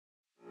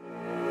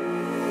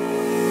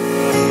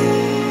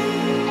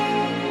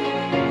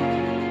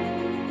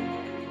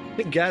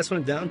gas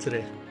went down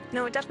today.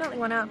 No, it definitely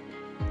went up.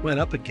 Went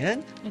up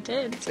again? It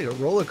did. It's like a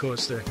roller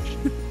coaster.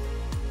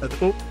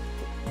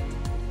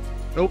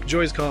 Oh,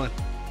 Joy's calling.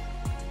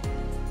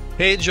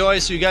 Hey Joy,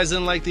 so you guys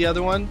didn't like the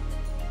other one?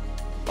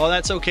 Oh,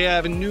 that's okay. I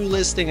have a new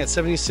listing at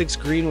 76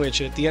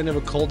 Greenwich at the end of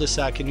a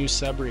cul-de-sac in New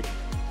Sudbury.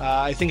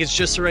 I think it's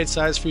just the right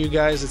size for you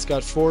guys. It's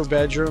got 4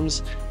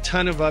 bedrooms,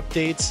 ton of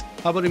updates.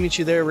 How about I meet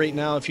you there right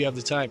now if you have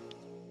the time?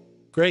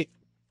 Great.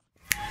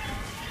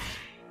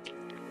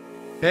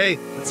 Hey,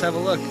 let's have a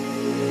look.